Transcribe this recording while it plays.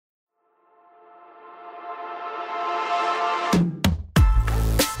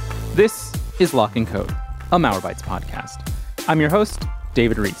This is Lock and Code, a Malwarebytes podcast. I'm your host,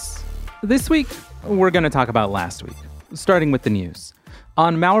 David Reese. This week, we're going to talk about last week, starting with the news.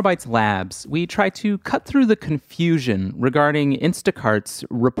 On Malwarebytes Labs, we try to cut through the confusion regarding Instacart's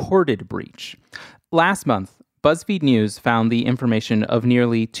reported breach. Last month, BuzzFeed News found the information of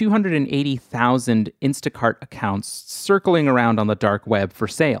nearly 280,000 Instacart accounts circling around on the dark web for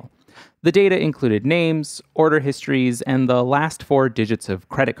sale. The data included names, order histories, and the last 4 digits of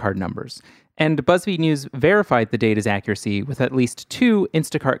credit card numbers. And BuzzFeed News verified the data's accuracy with at least 2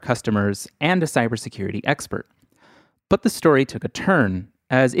 Instacart customers and a cybersecurity expert. But the story took a turn,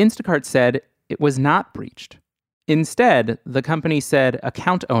 as Instacart said it was not breached. Instead, the company said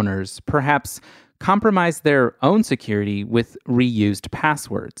account owners perhaps compromised their own security with reused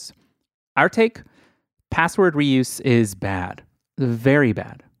passwords. Our take? Password reuse is bad. Very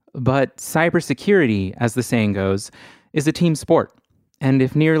bad. But cybersecurity, as the saying goes, is a team sport. And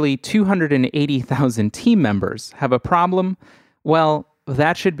if nearly 280,000 team members have a problem, well,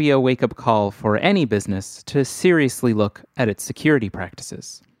 that should be a wake-up call for any business to seriously look at its security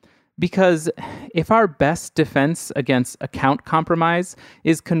practices. Because if our best defense against account compromise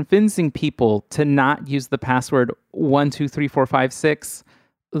is convincing people to not use the password 123456,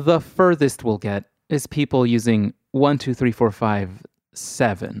 the furthest we'll get is people using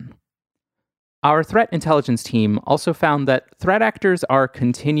 123457. Our threat intelligence team also found that threat actors are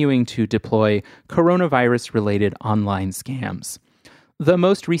continuing to deploy coronavirus-related online scams. The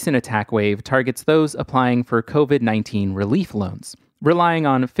most recent attack wave targets those applying for COVID-19 relief loans, relying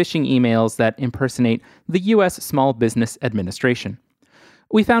on phishing emails that impersonate the U.S. Small Business Administration.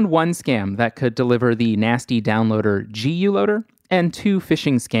 We found one scam that could deliver the nasty downloader GUloader, and 2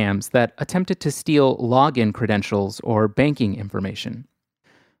 phishing scams that attempted to steal login credentials or banking information.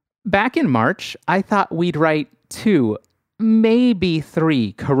 Back in March, I thought we'd write 2, maybe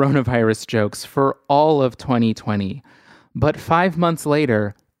 3 coronavirus jokes for all of 2020. But 5 months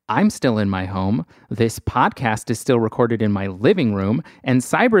later, I'm still in my home, this podcast is still recorded in my living room, and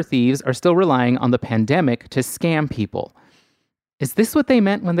cyber thieves are still relying on the pandemic to scam people. Is this what they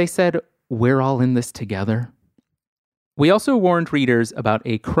meant when they said, "We're all in this together"? We also warned readers about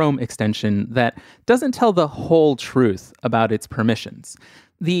a Chrome extension that doesn't tell the whole truth about its permissions.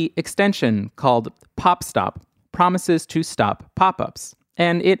 The extension, called PopStop, promises to stop pop-ups,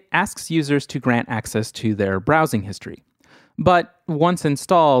 and it asks users to grant access to their browsing history. But once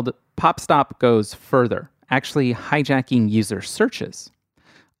installed, PopStop goes further, actually hijacking user searches.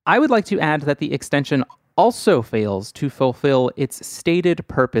 I would like to add that the extension also fails to fulfill its stated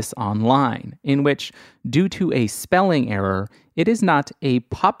purpose online, in which, due to a spelling error, it is not a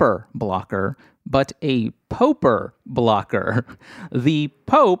popper blocker, but a poper blocker. The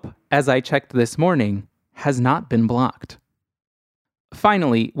Pope, as I checked this morning, has not been blocked.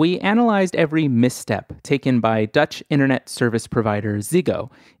 Finally, we analyzed every misstep taken by Dutch internet service provider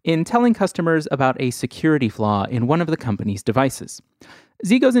Ziggo in telling customers about a security flaw in one of the company's devices.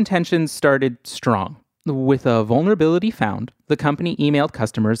 Ziggo's intentions started strong. With a vulnerability found, the company emailed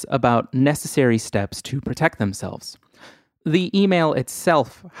customers about necessary steps to protect themselves. The email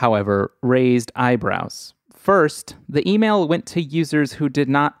itself, however, raised eyebrows. First, the email went to users who did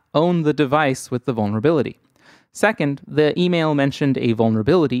not own the device with the vulnerability. Second, the email mentioned a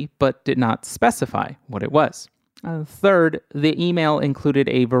vulnerability but did not specify what it was. Third, the email included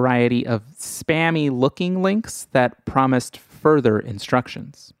a variety of spammy-looking links that promised further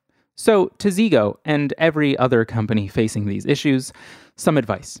instructions. So, to Ziggo and every other company facing these issues, some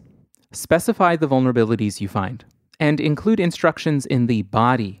advice. Specify the vulnerabilities you find, and include instructions in the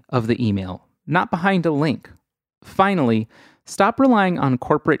body of the email, not behind a link. Finally, stop relying on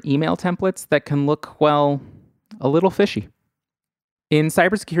corporate email templates that can look, well, a little fishy. In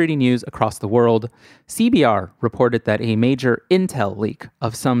cybersecurity news across the world, CBR reported that a major Intel leak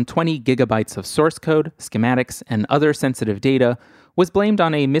of some 20 gigabytes of source code, schematics, and other sensitive data was blamed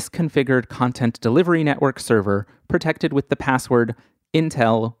on a misconfigured content delivery network server protected with the password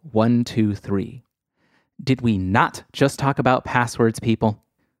Intel123. Did we not just talk about passwords, people?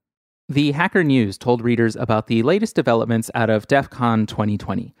 The Hacker News told readers about the latest developments out of DEF CON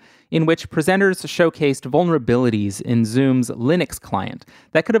 2020, in which presenters showcased vulnerabilities in Zoom's Linux client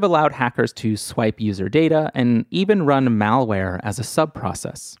that could have allowed hackers to swipe user data and even run malware as a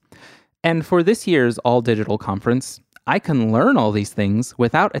sub-process. And for this year's all-digital conference, I can learn all these things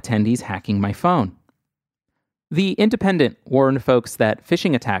without attendees hacking my phone. The Independent warned folks that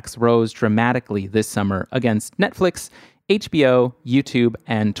phishing attacks rose dramatically this summer against Netflix, HBO, YouTube,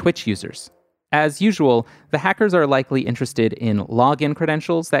 and Twitch users. As usual, the hackers are likely interested in login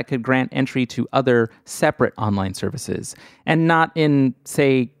credentials that could grant entry to other separate online services, and not in,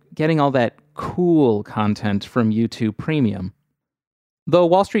 say, getting all that cool content from YouTube Premium. The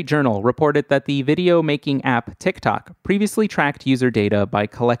Wall Street Journal reported that the video making app TikTok previously tracked user data by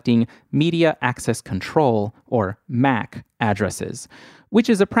collecting Media Access Control, or MAC, addresses, which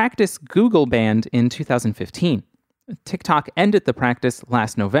is a practice Google banned in 2015. TikTok ended the practice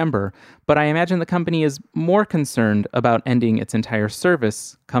last November, but I imagine the company is more concerned about ending its entire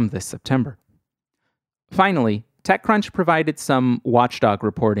service come this September. Finally, TechCrunch provided some watchdog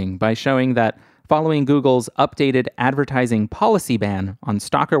reporting by showing that following Google's updated advertising policy ban on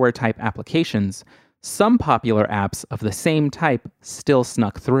stalkerware-type applications, some popular apps of the same type still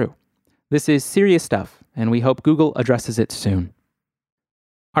snuck through. This is serious stuff, and we hope Google addresses it soon.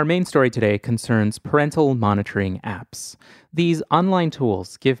 Our main story today concerns parental monitoring apps. These online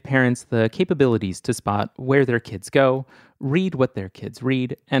tools give parents the capabilities to spot where their kids go, read what their kids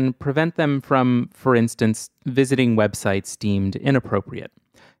read, and prevent them from, for instance, visiting websites deemed inappropriate.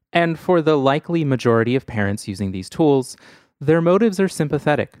 And for the likely majority of parents using these tools, their motives are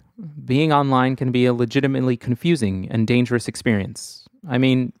sympathetic. Being online can be a legitimately confusing and dangerous experience. I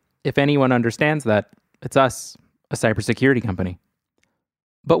mean, if anyone understands that, it's us, a cybersecurity company.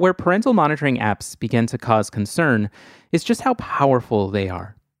 But where parental monitoring apps begin to cause concern is just how powerful they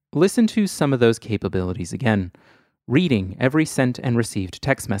are. Listen to some of those capabilities again. Reading every sent and received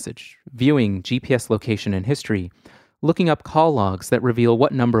text message, viewing GPS location and history, looking up call logs that reveal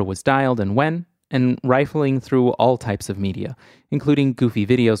what number was dialed and when, and rifling through all types of media, including goofy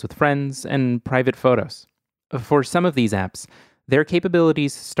videos with friends and private photos. For some of these apps, their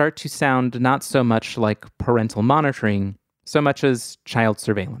capabilities start to sound not so much like parental monitoring, so much as child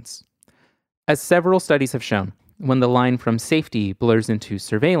surveillance. As several studies have shown, when the line from safety blurs into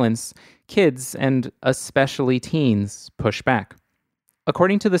surveillance, kids, and especially teens, push back.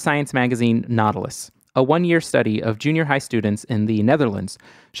 According to the science magazine Nautilus, a one-year study of junior high students in the Netherlands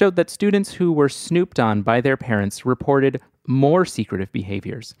showed that students who were snooped on by their parents reported more secretive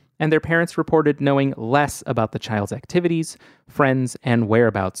behaviors, and their parents reported knowing less about the child's activities, friends, and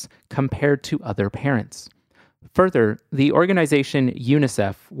whereabouts compared to other parents. Further, the organization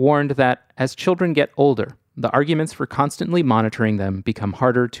UNICEF warned that as children get older, the arguments for constantly monitoring them become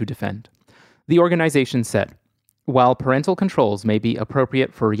harder to defend. The organization said, while parental controls may be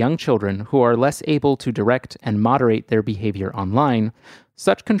appropriate for young children who are less able to direct and moderate their behavior online,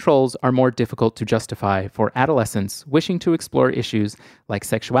 such controls are more difficult to justify for adolescents wishing to explore issues like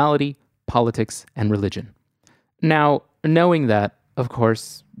sexuality, politics, and religion. Now, knowing that, of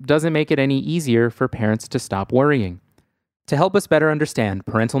course, doesn't make it any easier for parents to stop worrying. To help us better understand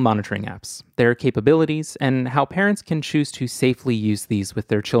parental monitoring apps, their capabilities, and how parents can choose to safely use these with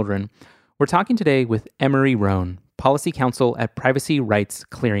their children, we're talking today with Emery Roan, Policy Counsel at Privacy Rights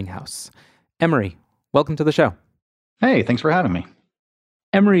Clearinghouse. Emery, welcome to the show. Hey, thanks for having me.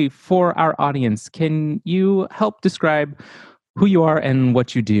 Emery, for our audience, can you help describe who you are and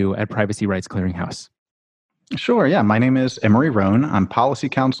what you do at Privacy Rights Clearinghouse? Sure, yeah. My name is Emery Roan. I'm Policy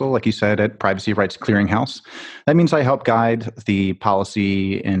Counsel, like you said, at Privacy Rights Clearinghouse. That means I help guide the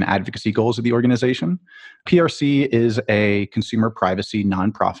policy and advocacy goals of the organization. PRC is a consumer privacy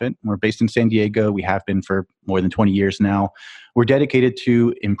nonprofit. We're based in San Diego. We have been for more than 20 years now. We're dedicated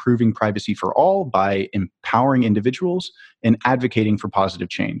to improving privacy for all by empowering individuals and advocating for positive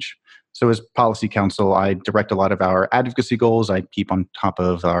change. So as Policy Counsel, I direct a lot of our advocacy goals. I keep on top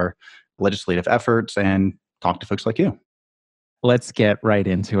of our legislative efforts and talk to folks like you. Let's get right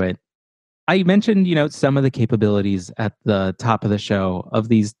into it. I mentioned, some of the capabilities at the top of the show of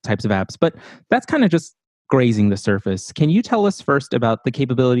these types of apps, but that's kind of just grazing the surface. Can you tell us first about the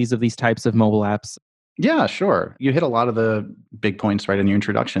capabilities of these types of mobile apps? Yeah, sure. You hit a lot of the big points right in your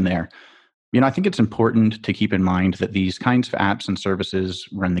introduction there. I think it's important to keep in mind that these kinds of apps and services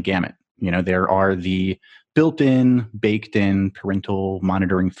run the gamut. There are the built-in, baked-in parental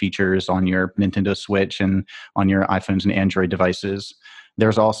monitoring features on your Nintendo Switch and on your iPhones and Android devices.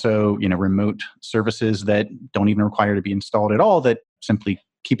 There's also, remote services that don't even require to be installed at all that simply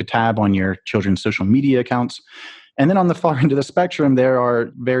keep a tab on your children's social media accounts. And then on the far end of the spectrum, there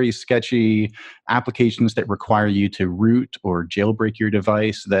are very sketchy applications that require you to root or jailbreak your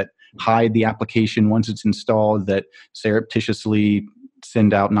device, that hide the application once it's installed, that surreptitiously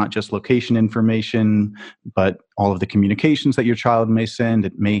send out not just location information, but all of the communications that your child may send.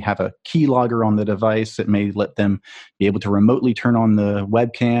 It may have a keylogger on the device. It may let them be able to remotely turn on the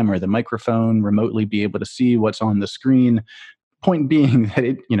webcam or the microphone, remotely be able to see what's on the screen. Point being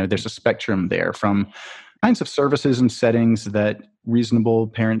that there's a spectrum there from kinds of services and settings that reasonable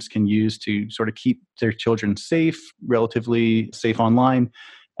parents can use to sort of keep their children safe, relatively safe online.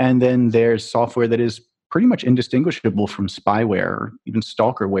 And then there's software that is pretty much indistinguishable from spyware or even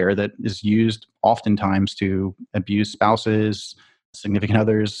stalkerware that is used oftentimes to abuse spouses, significant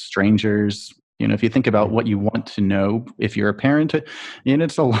others, strangers. If you think about what you want to know if you're a parent, and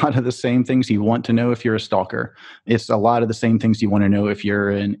it's a lot of the same things you want to know if you're a stalker. It's a lot of the same things you want to know if you're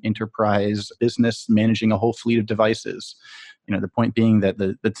an enterprise business managing a whole fleet of devices. The point being that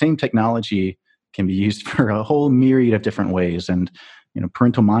the same technology can be used for a whole myriad of different ways. And,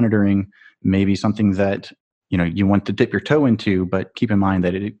 parental monitoring may be something that, you want to dip your toe into, but keep in mind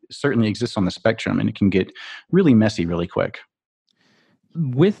that it certainly exists on the spectrum and it can get really messy really quick.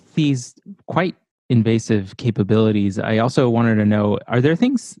 With these quite invasive capabilities, I also wanted to know, are there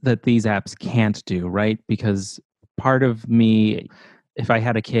things that these apps can't do, right? Because part of me, if I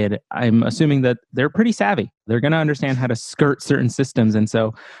had a kid, I'm assuming that they're pretty savvy. They're going to understand how to skirt certain systems. And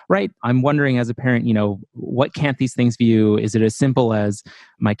so, right, I'm wondering as a parent, what can't these things view? Is it as simple as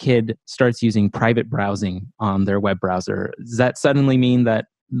my kid starts using private browsing on their web browser? Does that suddenly mean that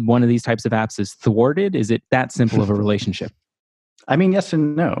one of these types of apps is thwarted? Is it that simple of a relationship? I mean, yes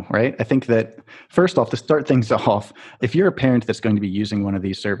and no, right? I think that first off, to start things off, if you're a parent that's going to be using one of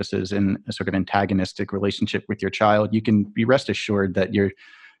these services in a sort of antagonistic relationship with your child, you can be rest assured that you're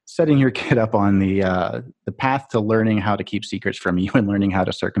setting your kid up on the path to learning how to keep secrets from you and learning how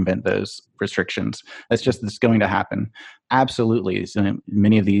to circumvent those restrictions. It's going to happen. Absolutely. So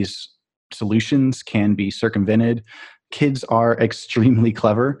many of these solutions can be circumvented. Kids are extremely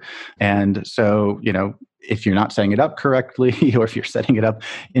clever. And so, if you're not setting it up correctly, or if you're setting it up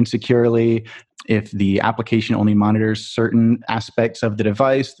insecurely, if the application only monitors certain aspects of the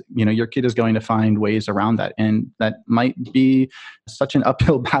device, your kid is going to find ways around that. And that might be such an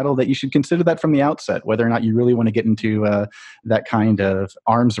uphill battle that you should consider that from the outset, whether or not you really want to get into that kind of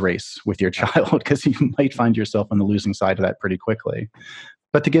arms race with your child, because you might find yourself on the losing side of that pretty quickly.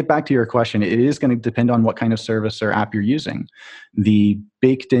 But to get back to your question, it is going to depend on what kind of service or app you're using. The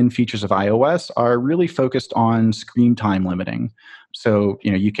baked-in features of iOS are really focused on screen time limiting. So,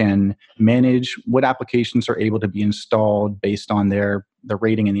 you can manage what applications are able to be installed based on the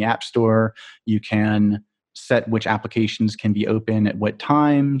rating in the App Store. You can set which applications can be open at what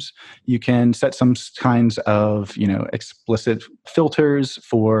times. You can set some kinds of, explicit filters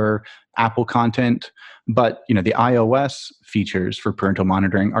for Apple content. But, the iOS features for parental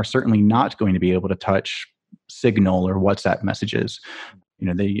monitoring are certainly not going to be able to touch Signal or WhatsApp messages.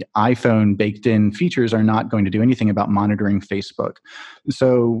 The iPhone baked in features are not going to do anything about monitoring Facebook.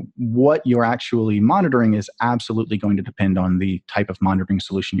 So what you're actually monitoring is absolutely going to depend on the type of monitoring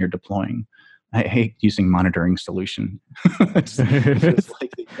solution you're deploying. I hate using monitoring solution. it's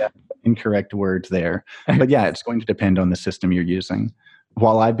like the incorrect word there. But yeah, it's going to depend on the system you're using.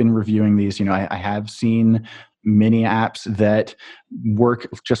 While I've been reviewing these, I have seen many apps that work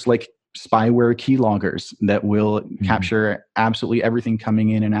just like spyware keyloggers that will capture absolutely everything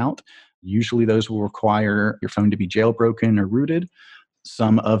coming in and out. Usually those will require your phone to be jailbroken or rooted.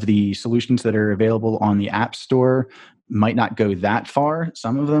 Some of the solutions that are available on the App Store might not go that far.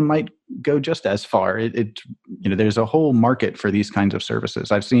 Some of them might go just as far. There's a whole market for these kinds of services.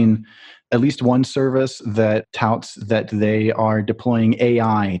 I've seen at least one service that touts that they are deploying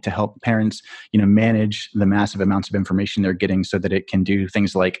AI to help parents, manage the massive amounts of information they're getting so that it can do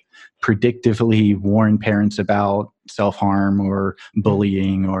things like predictively warn parents about self-harm or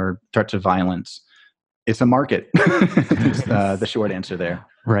bullying or threats of violence. It's a market. It's the short answer there.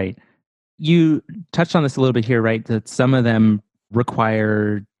 Right. You touched on this a little bit here, right? That some of them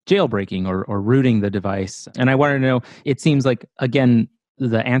require jailbreaking or rooting the device. And I wanted to know, it seems like, again,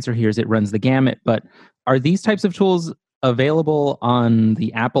 the answer here is it runs the gamut, but are these types of tools available on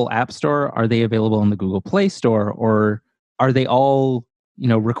the Apple App Store? Are they available on the Google Play Store? Or are they all,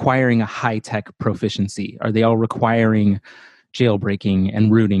 requiring a high-tech proficiency? Are they all requiring jailbreaking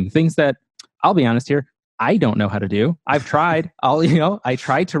and rooting? Things that, I'll be honest here, I don't know how to do. I've tried. I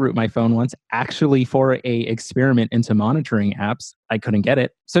tried to root my phone once, actually for a experiment into monitoring apps. I couldn't get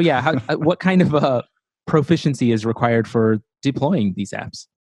it. So yeah, what kind of proficiency is required for deploying these apps?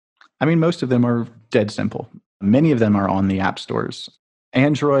 I mean, most of them are dead simple. Many of them are on the app stores.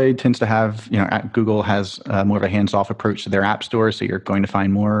 Android tends to have, Google has more of a hands-off approach to their app store, so you're going to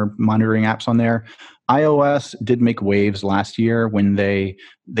find more monitoring apps on there. iOS did make waves last year when they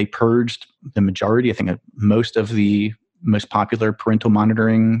purged the majority, I think most of the most popular parental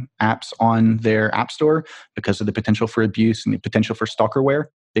monitoring apps on their app store because of the potential for abuse and the potential for stalkerware.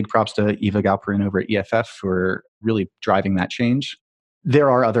 Big props to Eva Galperin over at EFF for really driving that change.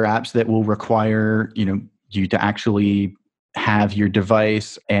 There are other apps that will require, you to actually have your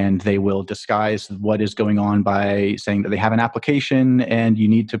device, and they will disguise what is going on by saying that they have an application and you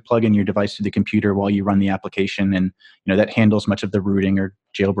need to plug in your device to the computer while you run the application. And that handles much of the rooting or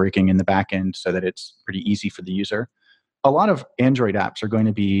jailbreaking in the back end so that it's pretty easy for the user. A lot of Android apps are going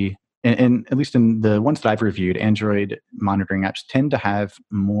to be, and at least in the ones that I've reviewed, Android monitoring apps tend to have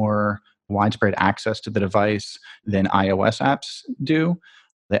more widespread access to the device than iOS apps do.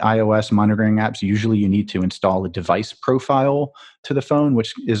 The iOS monitoring apps, usually you need to install a device profile to the phone,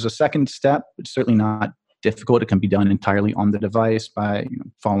 which is a second step. It's certainly not difficult. It can be done entirely on the device by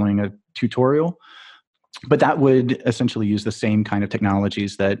following a tutorial. But that would essentially use the same kind of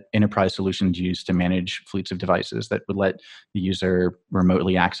technologies that enterprise solutions use to manage fleets of devices that would let the user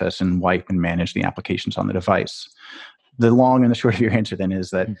remotely access and wipe and manage the applications on the device. The long and the short of your answer then is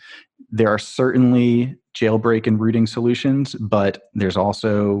that there are certainly jailbreak and rooting solutions, but there's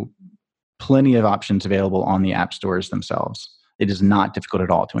also plenty of options available on the app stores themselves. It is not difficult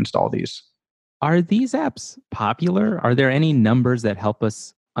at all to install these. Are these apps popular? Are there any numbers that help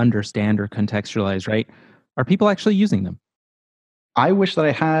us understand or contextualize, right? Are people actually using them? I wish that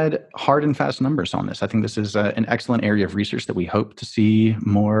I had hard and fast numbers on this. I think this is an excellent area of research that we hope to see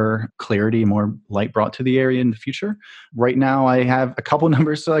more clarity, more light brought to the area in the future. Right now, I have a couple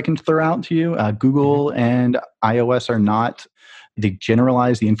numbers that I can throw out to you. Google and iOS are not. They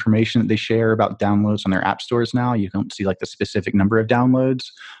generalize the information that they share about downloads on their app stores now. You don't see like the specific number of downloads.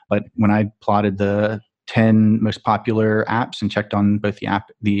 But when I plotted the 10 most popular apps and checked on both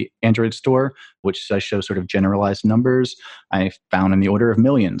the Android store, which does show sort of generalized numbers, I found in the order of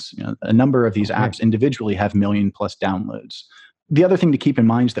millions. A number of these apps individually have million plus downloads. The other thing to keep in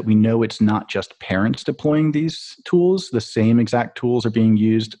mind is that we know it's not just parents deploying these tools. The same exact tools are being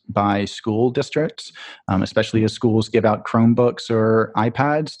used by school districts, especially as schools give out Chromebooks or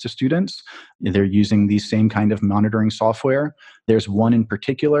iPads to students. They're using these same kind of monitoring software. There's one in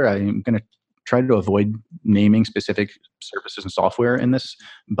particular. I'm going to try to avoid naming specific services and software in this,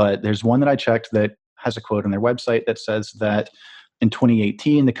 but there's one that I checked that has a quote on their website that says that in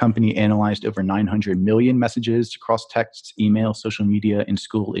 2018, the company analyzed over 900 million messages across texts, email, social media, and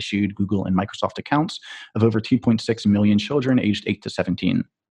school-issued Google and Microsoft accounts of over 2.6 million children aged 8 to 17.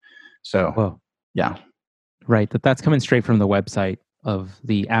 So, Whoa. Yeah. Right, that's coming straight from the website of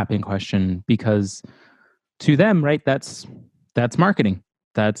the app in question, because to them, right, that's marketing.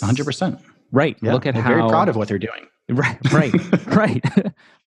 That's 100%. Right. Yeah, Look at they're how very proud of what they're doing. Right. Right.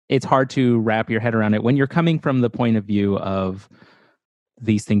 It's hard to wrap your head around it when you're coming from the point of view of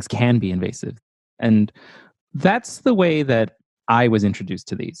these things can be invasive. And that's the way that I was introduced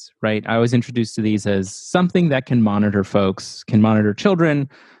to these, right? I was introduced to these as something that can monitor folks, can monitor children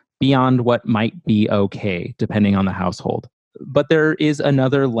beyond what might be okay, depending on the household. But there is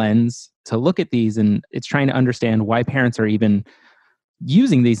another lens to look at these, and it's trying to understand why parents are even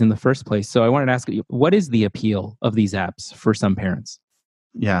using these in the first place. So I wanted to ask you, what is the appeal of these apps for some parents?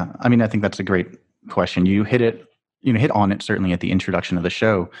 Yeah, I mean, I think that's a great question. You hit on it certainly at the introduction of the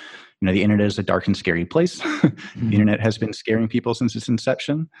show. The internet is a dark and scary place. The internet has been scaring people since its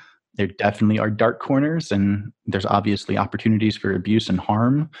inception. There definitely are dark corners, and there's obviously opportunities for abuse and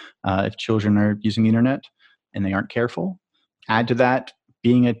harm if children are using the internet and they aren't careful. Add to that,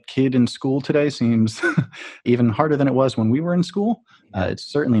 being a kid in school today seems even harder than it was when we were in school. It's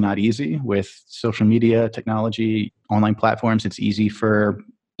certainly not easy with social media, technology, online platforms. It's easy for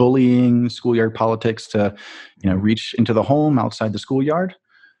bullying, schoolyard politics to, reach into the home outside the schoolyard.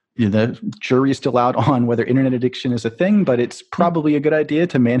 The jury is still out on whether internet addiction is a thing, but it's probably a good idea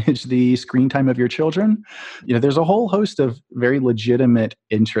to manage the screen time of your children. There's a whole host of very legitimate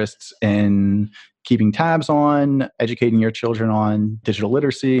interests in keeping tabs on, educating your children on digital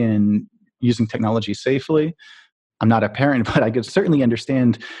literacy and using technology safely. I'm not a parent, but I could certainly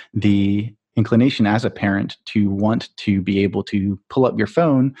understand the inclination as a parent to want to be able to pull up your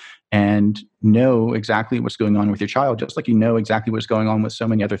phone and know exactly what's going on with your child, just like you know exactly what's going on with so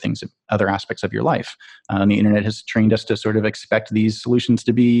many other things, other aspects of your life. The internet has trained us to sort of expect these solutions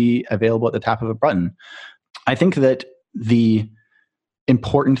to be available at the tap of a button. I think that the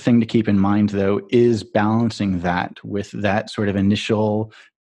important thing to keep in mind, though, is balancing that with that sort of initial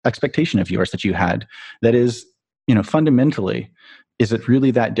expectation of yours that you had. That is, fundamentally, is it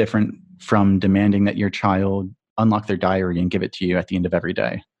really that different from demanding that your child unlock their diary and give it to you at the end of every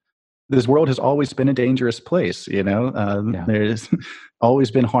day? This world has always been a dangerous place, There's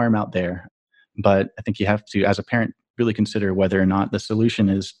always been harm out there. But I think you have to, as a parent, really consider whether or not the solution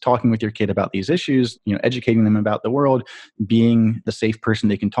is talking with your kid about these issues, educating them about the world, being the safe person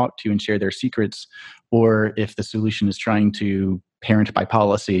they can talk to and share their secrets, or if the solution is trying to parent by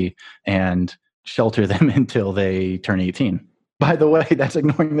policy and shelter them until they turn 18. By the way, that's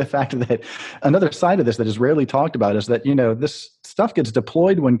ignoring the fact that another side of this that is rarely talked about is that, this stuff gets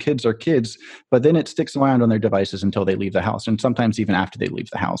deployed when kids are kids, but then it sticks around on their devices until they leave the house, and sometimes even after they leave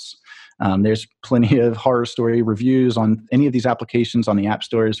the house. There's plenty of horror story reviews on any of these applications on the app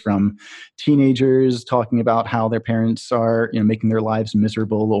stores from teenagers talking about how their parents are, making their lives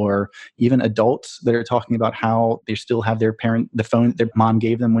miserable, or even adults that are talking about how they still have the phone their mom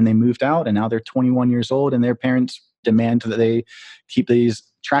gave them when they moved out, and now they're 21 years old and their parents demand that they keep these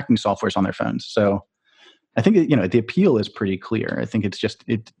tracking softwares on their phones. So I think the appeal is pretty clear. I think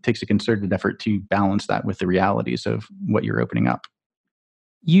it takes a concerted effort to balance that with the realities of what you're opening up.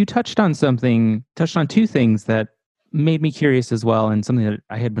 You touched on two things that made me curious as well, and something that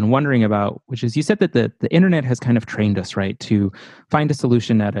I had been wondering about, which is you said that the internet has kind of trained us, right, to find a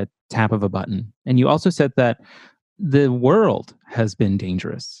solution at a tap of a button. And you also said that the world has been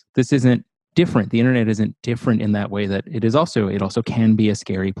dangerous. This isn't different. The internet isn't different in that way, that it also can be a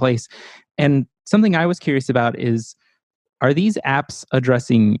scary place. And something I was curious about is, are these apps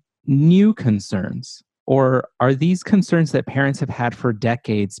addressing new concerns? Or are these concerns that parents have had for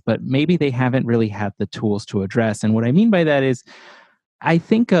decades, but maybe they haven't really had the tools to address? And what I mean by that is, I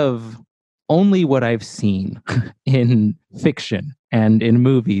think of only what I've seen in fiction and in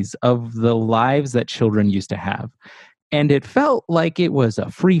movies of the lives that children used to have. And it felt like it was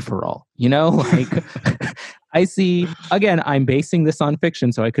a free-for-all, like I see, again, I'm basing this on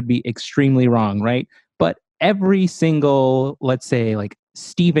fiction, so I could be extremely wrong, right? But every single, let's say, like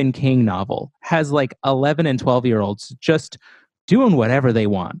Stephen King novel has like 11 and 12-year-olds just doing whatever they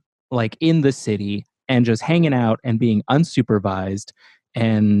want, like in the city, and just hanging out and being unsupervised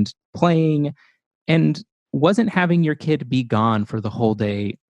and playing. And wasn't having your kid be gone for the whole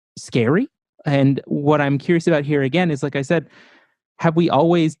day scary? And what I'm curious about here again is, like I said, have we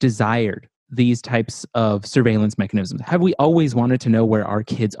always desired these types of surveillance mechanisms? Have we always wanted to know where our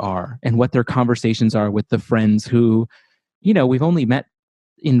kids are and what their conversations are with the friends who, we've only met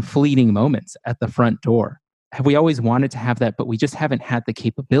in fleeting moments at the front door? Have we always wanted to have that, but we just haven't had the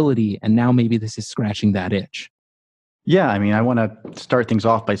capability, and now maybe this is scratching that itch? Yeah, I mean, I want to start things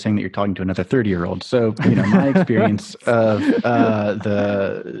off by saying that you're talking to another 30-year-old. So, my experience of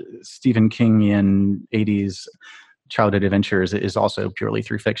the Stephen Kingian 80s childhood adventures is also purely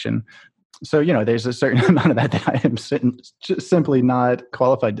through fiction. So, there's a certain amount of that I am simply not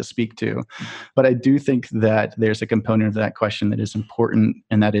qualified to speak to. But I do think that there's a component of that question that is important,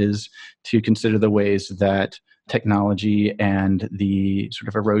 and that is to consider the ways that technology and the sort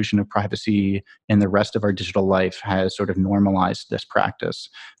of erosion of privacy in the rest of our digital life has sort of normalized this practice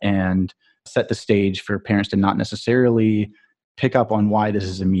and set the stage for parents to not necessarily pick up on why this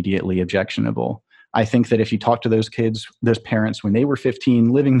is immediately objectionable. I think that if you talk to those kids, those parents, when they were 15,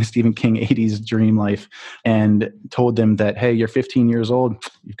 living the Stephen King 80s dream life, and told them that, hey, you're 15 years old,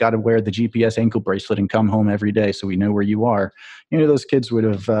 you've got to wear the GPS ankle bracelet and come home every day so we know where you are, those kids would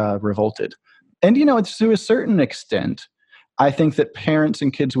have revolted. And, it's to a certain extent, I think that parents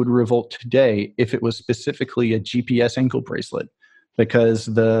and kids would revolt today if it was specifically a GPS ankle bracelet, because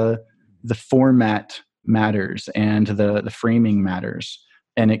the format matters and the framing matters.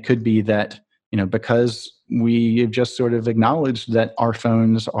 And it could be that, because we have just sort of acknowledged that our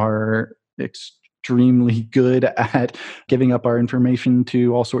phones are extremely good at giving up our information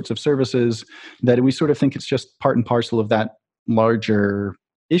to all sorts of services, that we sort of think it's just part and parcel of that larger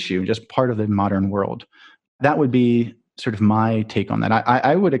issue, just part of the modern world. That would be sort of my take on that.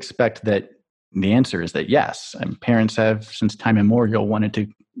 I would expect that the answer is that yes, parents have since time immemorial wanted to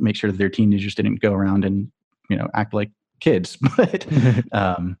make sure that their teenagers didn't go around and act like kids. But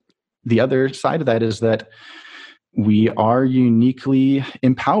the other side of that is that we are uniquely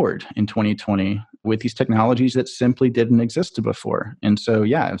empowered in 2020 with these technologies that simply didn't exist before. And so,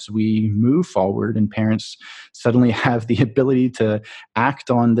 as we move forward and parents suddenly have the ability to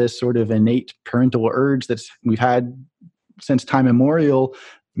act on this sort of innate parental urge that we've had since time immemorial,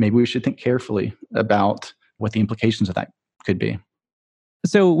 maybe we should think carefully about what the implications of that could be.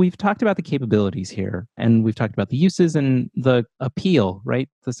 So we've talked about the capabilities here, and we've talked about the uses and the appeal, right?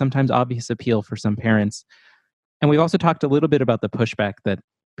 The sometimes obvious appeal for some parents. And we've also talked a little bit about the pushback that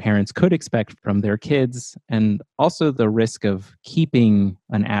parents could expect from their kids, and also the risk of keeping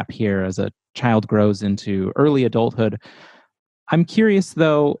an app here as a child grows into early adulthood. I'm curious,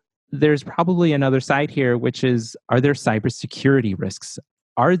 though, there's probably another side here, which is, are there cybersecurity risks?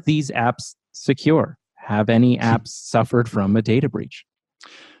 Are these apps secure? Have any apps suffered from a data breach?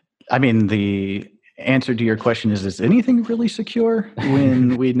 I mean, the answer to your question is anything really secure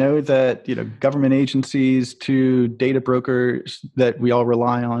when we know that, government agencies to data brokers that we all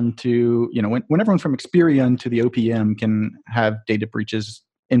rely on to, when everyone from Experian to the OPM can have data breaches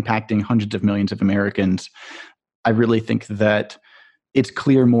impacting hundreds of millions of Americans, I really think that it's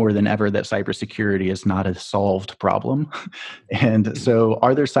clear more than ever that cybersecurity is not a solved problem. And so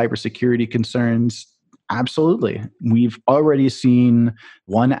are there cybersecurity concerns? Absolutely. We've already seen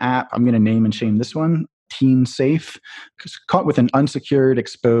one app, I'm going to name and shame this one, Teen Safe, caught with an unsecured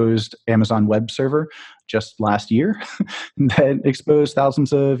exposed Amazon web server just last year that exposed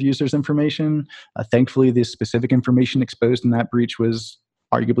thousands of users' information. Thankfully, the specific information exposed in that breach was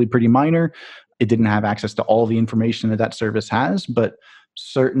arguably pretty minor. It didn't have access to all the information that service has, but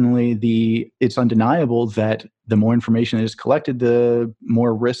certainly it's undeniable that the more information that is collected, the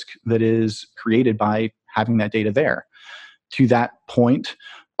more risk that is created by having that data there. To that point,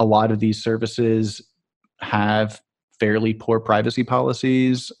 a lot of these services have fairly poor privacy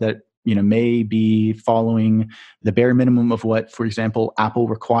policies that may be following the bare minimum of what, for example, Apple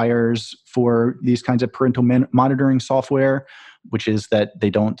requires for these kinds of parental monitoring software, which is that they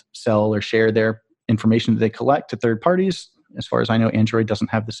don't sell or share their information that they collect to third parties. As far as I know, Android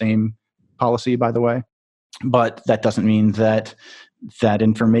doesn't have the same policy, by the way. But that doesn't mean that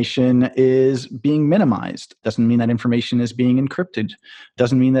information is being minimized. Doesn't mean that information is being encrypted.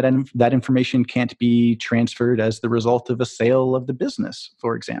 Doesn't mean that that information can't be transferred as the result of a sale of the business,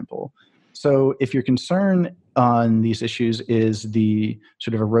 for example. So if your concern on these issues is the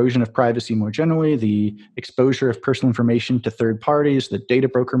sort of erosion of privacy more generally, the exposure of personal information to third parties, the data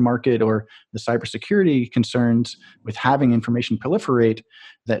broker market, or the cybersecurity concerns with having information proliferate,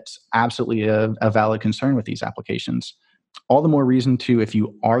 that's absolutely a valid concern with these applications. All the more reason to, if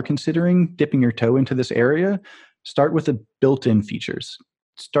you are considering dipping your toe into this area, start with the built-in features.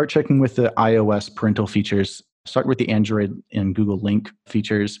 Start checking with the iOS parental features. Start with the Android and Google Link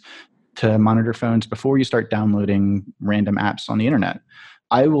features to monitor phones before you start downloading random apps on the internet.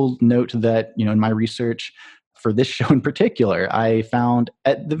 I will note that, in my research for this show in particular, I found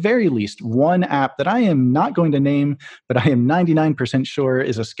at the very least one app that I am not going to name, but I am 99% sure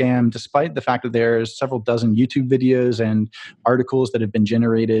is a scam, despite the fact that there's several dozen YouTube videos and articles that have been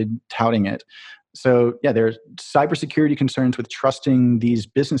generated touting it. So yeah, there are cybersecurity concerns with trusting these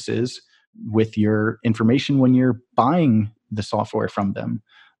businesses with your information when you're buying the software from them.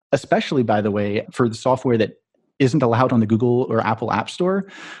 Especially, by the way, for the software that isn't allowed on the Google or Apple App Store.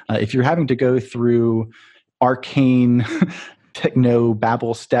 If you're having to go through arcane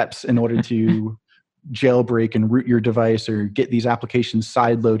techno-babble steps in order to jailbreak and root your device or get these applications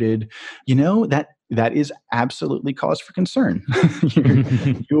side-loaded, that is absolutely cause for concern.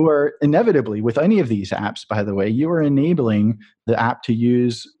 You are inevitably, with any of these apps, by the way, you are enabling the app to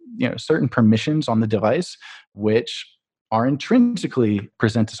use certain permissions on the device, which are intrinsically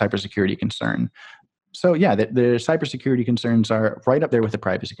present a cybersecurity concern. So yeah, the cybersecurity concerns are right up there with the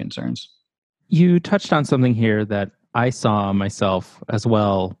privacy concerns. You touched on something here that I saw myself as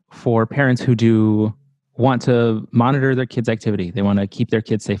well for parents who do want to monitor their kids' activity. They want to keep their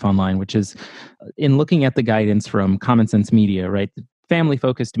kids safe online, which is in looking at the guidance from Common Sense Media, right? The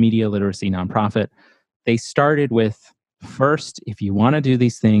family-focused media literacy nonprofit. They started with, first, if you want to do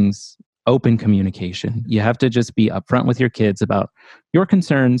these things, open communication. You have to just be upfront with your kids about your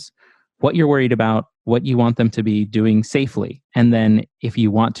concerns, what you're worried about, what you want them to be doing safely. And then if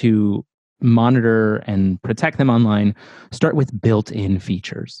you want to monitor and protect them online, start with built-in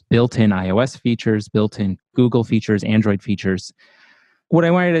features, built-in iOS features, built-in Google features, Android features. What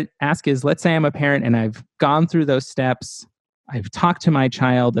I wanted to ask is, let's say I'm a parent and I've gone through those steps. I've talked to my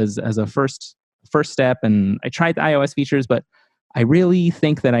child as a first step, and I tried the iOS features, but I really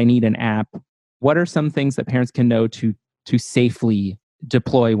think that I need an app. What are some things that parents can know to safely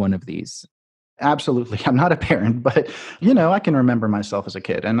deploy one of these? Absolutely. I'm not a parent, but, I can remember myself as a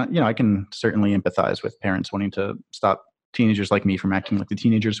kid. And, I can certainly empathize with parents wanting to stop teenagers like me from acting like the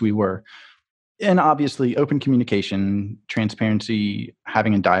teenagers we were. And obviously, open communication, transparency,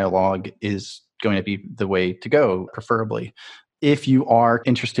 having a dialogue is going to be the way to go, preferably. If you are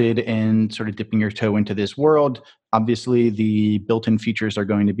interested in sort of dipping your toe into this world, obviously the built-in features are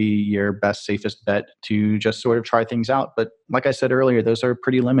going to be your best, safest bet to just sort of try things out. But like I said earlier, those are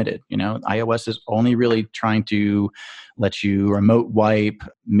pretty limited. iOS is only really trying to let you remote wipe,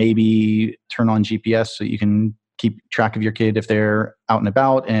 maybe turn on GPS so you can keep track of your kid if they're out and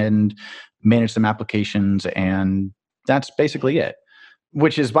about, and manage some applications. And that's basically it.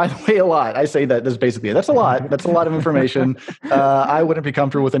 Which is, by the way, a lot. I say that's basically it. That's a lot. That's a lot of information. I wouldn't be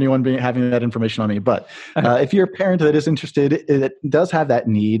comfortable with anyone having that information on me. But if you're a parent that is interested, that does have that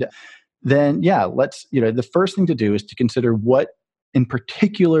need, then yeah, the first thing to do is to consider what in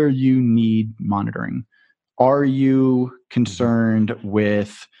particular you need monitoring. Are you concerned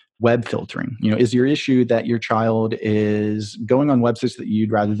with web filtering? Is your issue that your child is going on websites that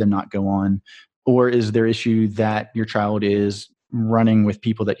you'd rather them not go on? Or is there issue that your child is running with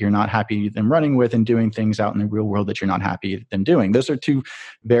people that you're not happy them running with and doing things out in the real world that you're not happy them doing? Those are two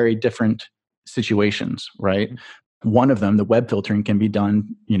very different situations, right? One of them, the web filtering, can be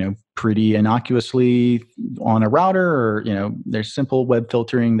done, pretty innocuously on a router, or, there's simple web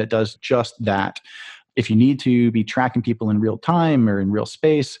filtering that does just that. If you need to be tracking people in real time or in real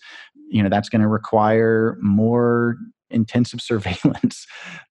space, that's going to require more intensive surveillance.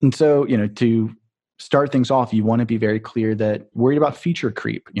 And so, to start things off, you want to be very clear that worried about feature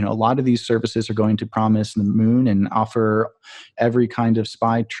creep. A lot of these services are going to promise the moon and offer every kind of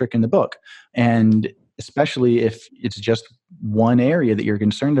spy trick in the book. And especially if it's just one area that you're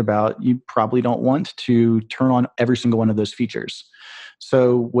concerned about, you probably don't want to turn on every single one of those features.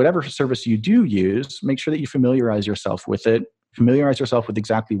 So whatever service you do use, make sure that you familiarize yourself with it. Familiarize yourself with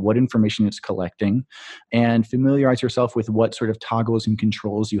exactly what information it's collecting, and familiarize yourself with what sort of toggles and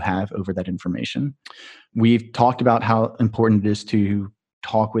controls you have over that information. We've talked about how important it is to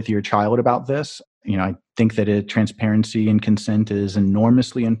talk with your child about this. I think that transparency and consent is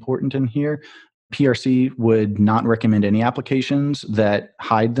enormously important in here. PRC would not recommend any applications that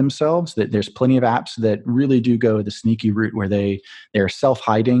hide themselves. That there's plenty of apps that really do go the sneaky route where they're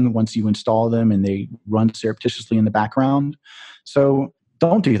self-hiding once you install them and they run surreptitiously in the background. So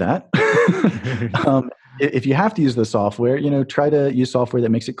don't do that. If you have to use the software, try to use software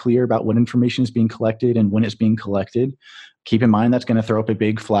that makes it clear about what information is being collected and when it's being collected. Keep in mind that's going to throw up a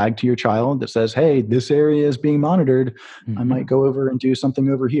big flag to your child that says, hey, this area is being monitored. Mm-hmm. I might go over and do something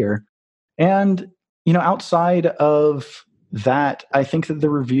over here. And, outside of that, I think that the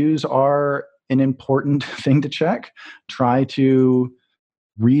reviews are an important thing to check. Try to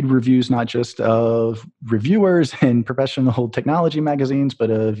read reviews not just of reviewers and professional technology magazines,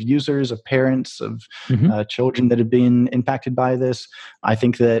 but of users, of parents, of children that have been impacted by this. I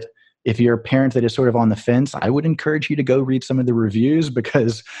think that if you're a parent that is sort of on the fence, I would encourage you to go read some of the reviews,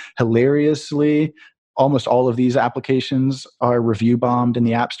 because hilariously, almost all of these applications are review bombed in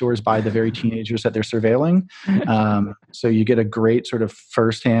the app stores by the very teenagers that they're surveilling. So you get a great sort of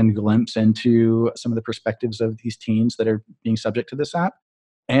firsthand glimpse into some of the perspectives of these teens that are being subject to this app,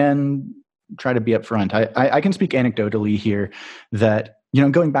 and try to be upfront. I can speak anecdotally here that,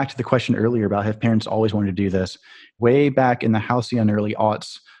 going back to the question earlier about have parents always wanted to do this, way back in the halcyon early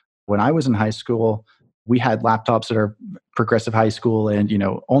aughts, when I was in high school, we had laptops at our progressive high school, and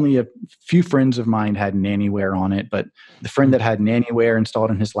only a few friends of mine had Nannyware on it. But the friend that had Nannyware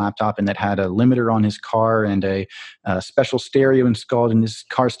installed on his laptop and that had a limiter on his car and a special stereo installed in his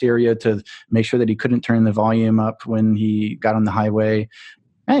car stereo to make sure that he couldn't turn the volume up when he got on the highway,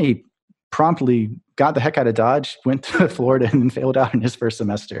 he promptly got the heck out of Dodge, went to Florida, and failed out in his first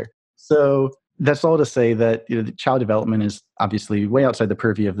semester. So that's all to say that the child development is obviously way outside the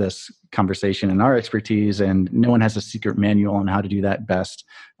purview of this conversation and our expertise, and no one has a secret manual on how to do that best.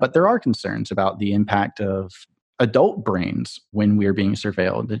 But there are concerns about the impact of adult brains when we're being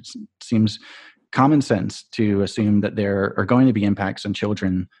surveilled. It seems common sense to assume that there are going to be impacts on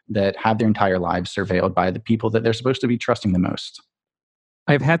children that have their entire lives surveilled by the people that they're supposed to be trusting the most.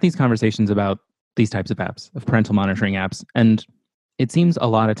 I've had these conversations about these types of apps, of parental monitoring apps, and it seems a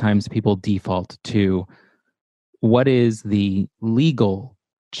lot of times people default to what is the legal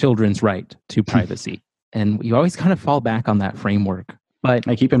children's right to privacy. And you always kind of fall back on that framework. But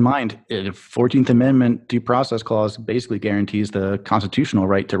I keep in mind, the 14th Amendment due process clause basically guarantees the constitutional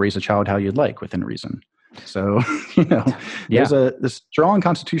right to raise a child how you'd like within reason. So, there's a strong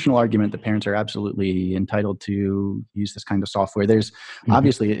constitutional argument that parents are absolutely entitled to use this kind of software. There's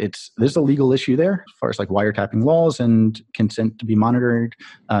obviously there's a legal issue there as far as like wiretapping laws and consent to be monitored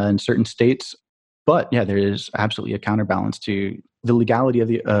in certain states. But yeah, there is absolutely a counterbalance to the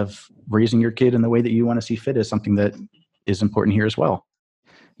legality of raising your kid in the way that you want to see fit is something that is important here as well.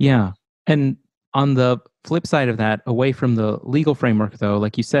 Yeah. And on the flip side of that, away from the legal framework, though,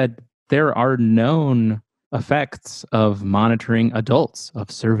 like you said, there are known effects of monitoring adults, of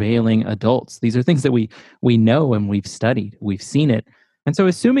surveilling adults. These are things that we know and we've studied, we've seen it. And so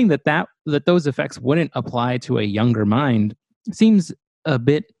assuming that those effects wouldn't apply to a younger mind seems a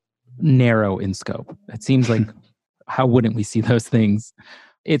bit narrow in scope. It seems like, how wouldn't we see those things?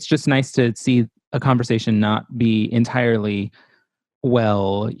 It's just nice to see a conversation not be entirely,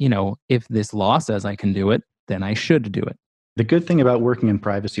 well, if this law says I can do it, then I should do it. The good thing about working in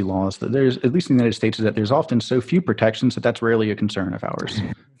privacy law is that there's, at least in the United States, is that there's often so few protections that that's rarely a concern of ours.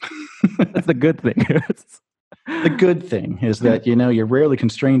 That's the good thing. The good thing is that, you're rarely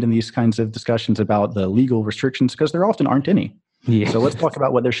constrained in these kinds of discussions about the legal restrictions because there often aren't any. Yeah. So let's talk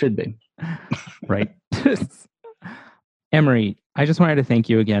about what there should be. Right. Emery, I just wanted to thank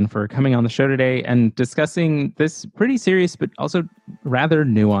you again for coming on the show today and discussing this pretty serious but also rather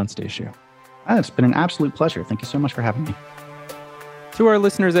nuanced issue. It's been an absolute pleasure. Thank you so much for having me. To our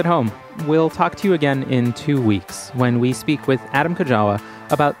listeners at home, we'll talk to you again in 2 weeks when we speak with Adam Kujawa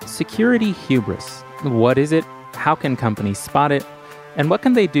about security hubris. What is it? How can companies spot it? And what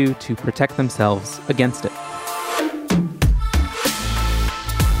can they do to protect themselves against it?